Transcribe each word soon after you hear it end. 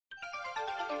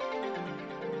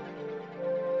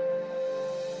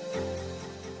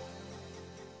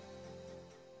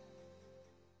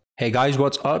Hey guys,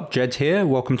 what's up? Jed here.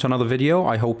 Welcome to another video.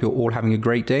 I hope you're all having a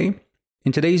great day.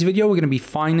 In today's video, we're going to be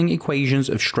finding equations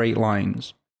of straight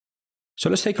lines. So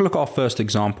let's take a look at our first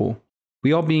example.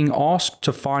 We are being asked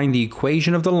to find the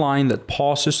equation of the line that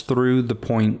passes through the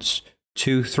points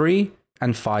 2, 3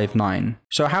 and 5, 9.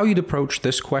 So how you'd approach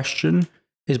this question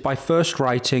is by first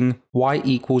writing y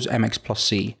equals mx plus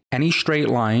c. Any straight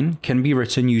line can be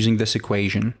written using this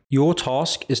equation. Your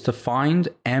task is to find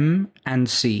m and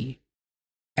c.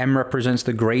 M represents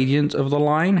the gradient of the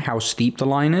line, how steep the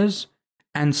line is,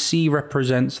 and C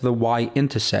represents the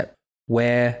y-intercept,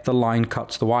 where the line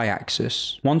cuts the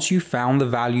y-axis. Once you've found the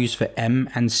values for M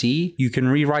and C, you can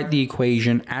rewrite the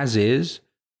equation as is,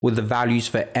 with the values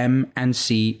for M and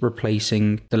C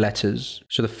replacing the letters.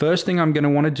 So the first thing I'm going to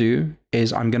want to do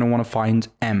is I'm going to want to find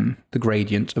M, the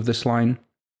gradient of this line.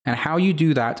 And how you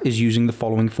do that is using the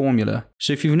following formula.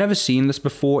 So if you've never seen this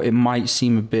before, it might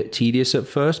seem a bit tedious at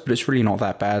first, but it's really not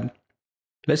that bad.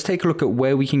 Let's take a look at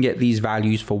where we can get these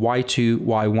values for y2,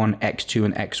 y1, x2,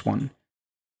 and x1.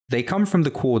 They come from the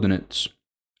coordinates.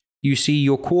 You see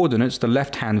your coordinates, the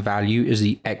left-hand value is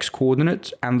the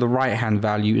x-coordinate, and the right-hand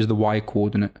value is the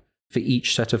y-coordinate for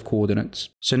each set of coordinates.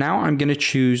 So now I'm going to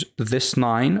choose this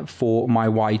 9 for my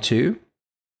y2.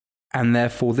 And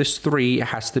therefore this 3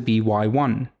 has to be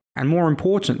y1. And more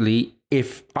importantly,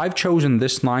 if I've chosen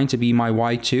this 9 to be my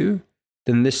y2,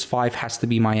 then this 5 has to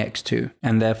be my x2.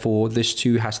 And therefore this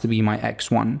 2 has to be my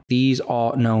x1. These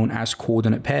are known as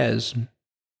coordinate pairs.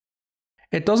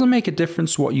 It doesn't make a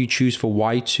difference what you choose for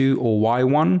y2 or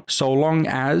y1, so long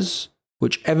as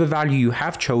whichever value you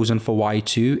have chosen for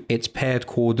y2, its paired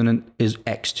coordinate is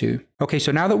x2. Okay,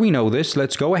 so now that we know this,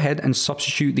 let's go ahead and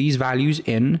substitute these values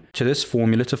in to this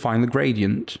formula to find the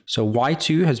gradient. So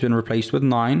y2 has been replaced with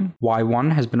 9,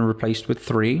 y1 has been replaced with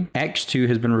 3, x2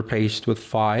 has been replaced with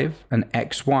 5, and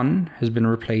x1 has been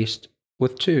replaced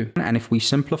with 2. And if we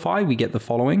simplify, we get the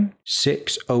following: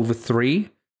 6 over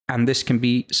 3. And this can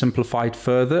be simplified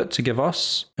further to give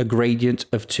us a gradient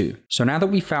of 2. So now that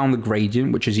we found the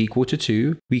gradient, which is equal to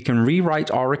 2, we can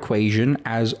rewrite our equation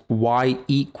as y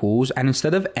equals, and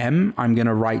instead of m, I'm going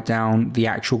to write down the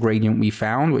actual gradient we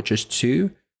found, which is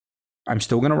 2. I'm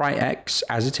still going to write x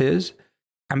as it is.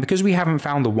 And because we haven't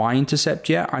found the y-intercept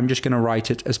yet, I'm just going to write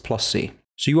it as plus c.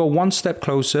 So you are one step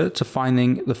closer to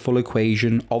finding the full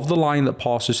equation of the line that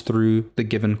passes through the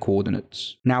given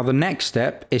coordinates. Now the next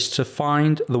step is to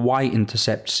find the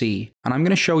y-intercept C, and I'm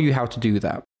going to show you how to do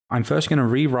that. I'm first going to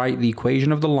rewrite the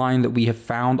equation of the line that we have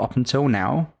found up until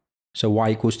now, so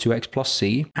y equals 2x plus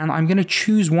c, and I'm going to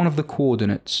choose one of the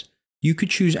coordinates. You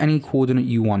could choose any coordinate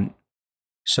you want.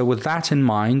 So with that in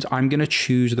mind, I'm going to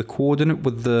choose the coordinate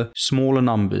with the smaller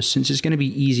numbers since it's going to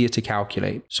be easier to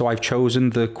calculate. So I've chosen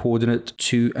the coordinate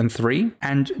 2 and 3.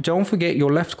 And don't forget,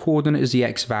 your left coordinate is the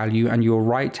x value and your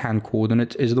right hand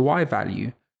coordinate is the y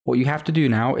value. What you have to do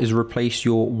now is replace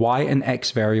your y and x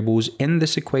variables in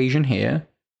this equation here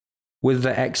with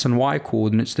the x and y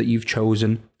coordinates that you've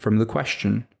chosen from the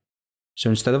question.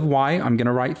 So instead of y, I'm going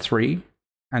to write 3,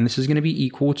 and this is going to be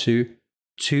equal to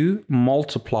 2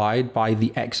 multiplied by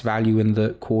the x value in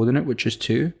the coordinate, which is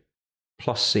 2,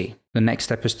 plus c. The next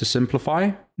step is to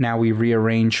simplify. Now we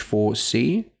rearrange for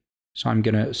c. So I'm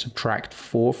going to subtract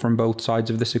 4 from both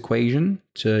sides of this equation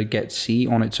to get c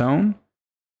on its own.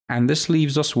 And this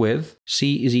leaves us with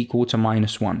c is equal to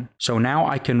minus 1. So now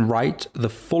I can write the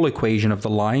full equation of the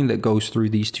line that goes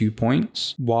through these 2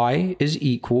 points. Y is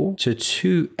equal to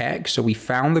 2x, so we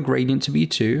found the gradient to be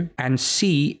 2, and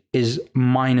c is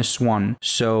minus 1.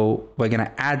 So we're going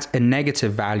to add a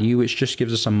negative value, which just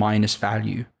gives us a minus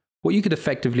value. What you could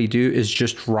effectively do is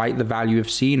just write the value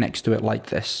of c next to it like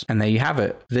this. And there you have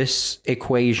it. This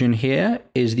equation here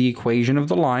is the equation of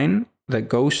the line that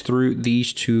goes through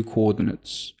these 2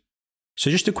 coordinates. So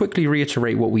just to quickly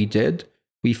reiterate what we did,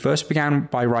 we first began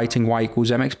by writing y equals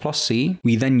mx plus c.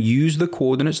 We then used the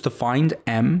coordinates to find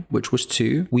m, which was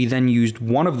 2. We then used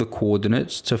one of the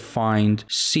coordinates to find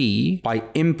c by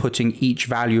inputting each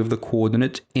value of the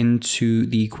coordinate into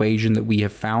the equation that we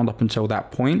have found up until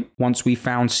that point. Once we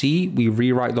found c, we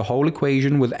rewrite the whole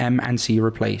equation with m and c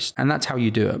replaced. And that's how you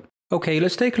do it. Okay,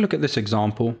 let's take a look at this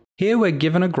example. Here we're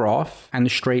given a graph and a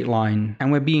straight line,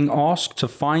 and we're being asked to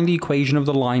find the equation of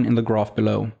the line in the graph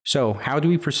below. So how do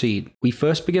we proceed? We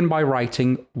first begin by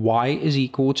writing y is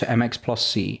equal to mx plus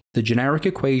c, the generic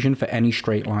equation for any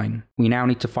straight line. We now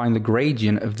need to find the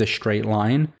gradient of this straight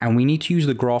line, and we need to use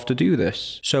the graph to do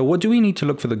this. So what do we need to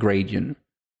look for the gradient?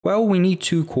 Well, we need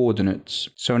 2 coordinates.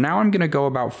 So now I'm going to go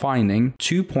about finding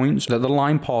 2 points that the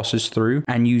line passes through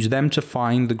and use them to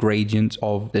find the gradient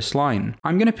of this line.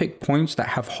 I'm going to pick points that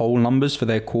have whole numbers for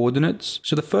their coordinates.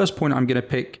 So the first point I'm going to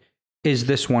pick is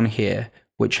this one here,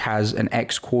 which has an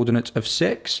x coordinate of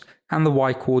 6 and the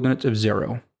y coordinate of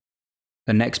 0.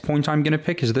 The next point I'm going to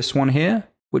pick is this one here,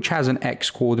 which has an x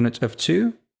coordinate of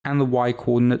 2 and the y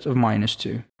coordinate of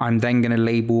 -2. I'm then going to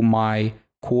label my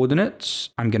coordinates.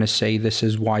 I'm going to say this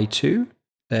is y2,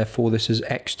 therefore this is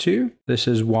x2. This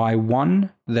is y1,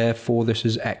 therefore this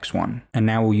is x1. And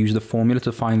now we'll use the formula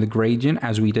to find the gradient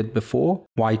as we did before,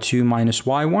 y2 minus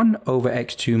y1 over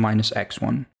x2 minus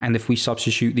x1. And if we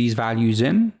substitute these values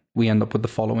in, we end up with the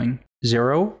following.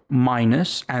 0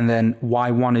 minus, and then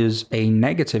y1 is a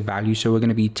negative value, so we're going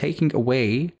to be taking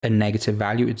away a negative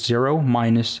value. It's 0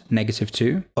 minus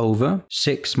 -2 over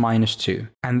 6 minus 2.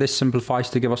 And this simplifies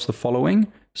to give us the following.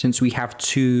 Since we have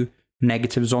two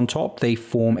negatives on top, they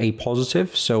form a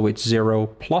positive, so it's 0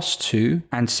 plus 2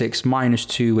 and 6 minus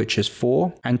 2, which is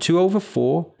 4. And 2 over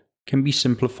 4 can be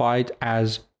simplified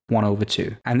as 1 over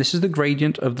 2. And this is the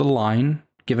gradient of the line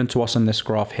given to us in this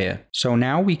graph here. So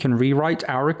now we can rewrite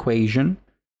our equation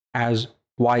as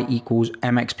y equals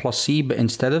mx plus c, but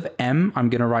instead of m, I'm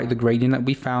going to write the gradient that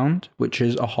we found, which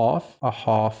is a half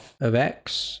of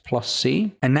x plus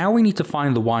c. And now we need to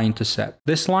find the y-intercept.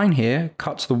 This line here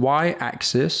cuts the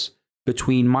y-axis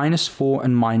between -4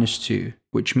 and -2,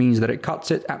 which means that it cuts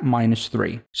it at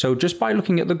 -3. So just by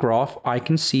looking at the graph, I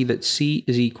can see that c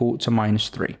is equal to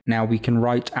 -3. Now we can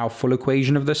write our full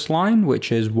equation of this line,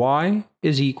 which is y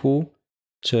is equal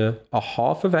to a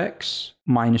half of x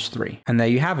minus 3. And there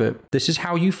you have it. This is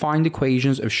how you find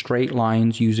equations of straight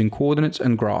lines using coordinates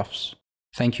and graphs.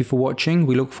 Thank you for watching.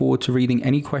 We look forward to reading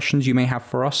any questions you may have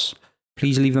for us.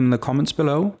 Please leave them in the comments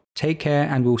below. Take care,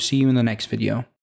 and we'll see you in the next video.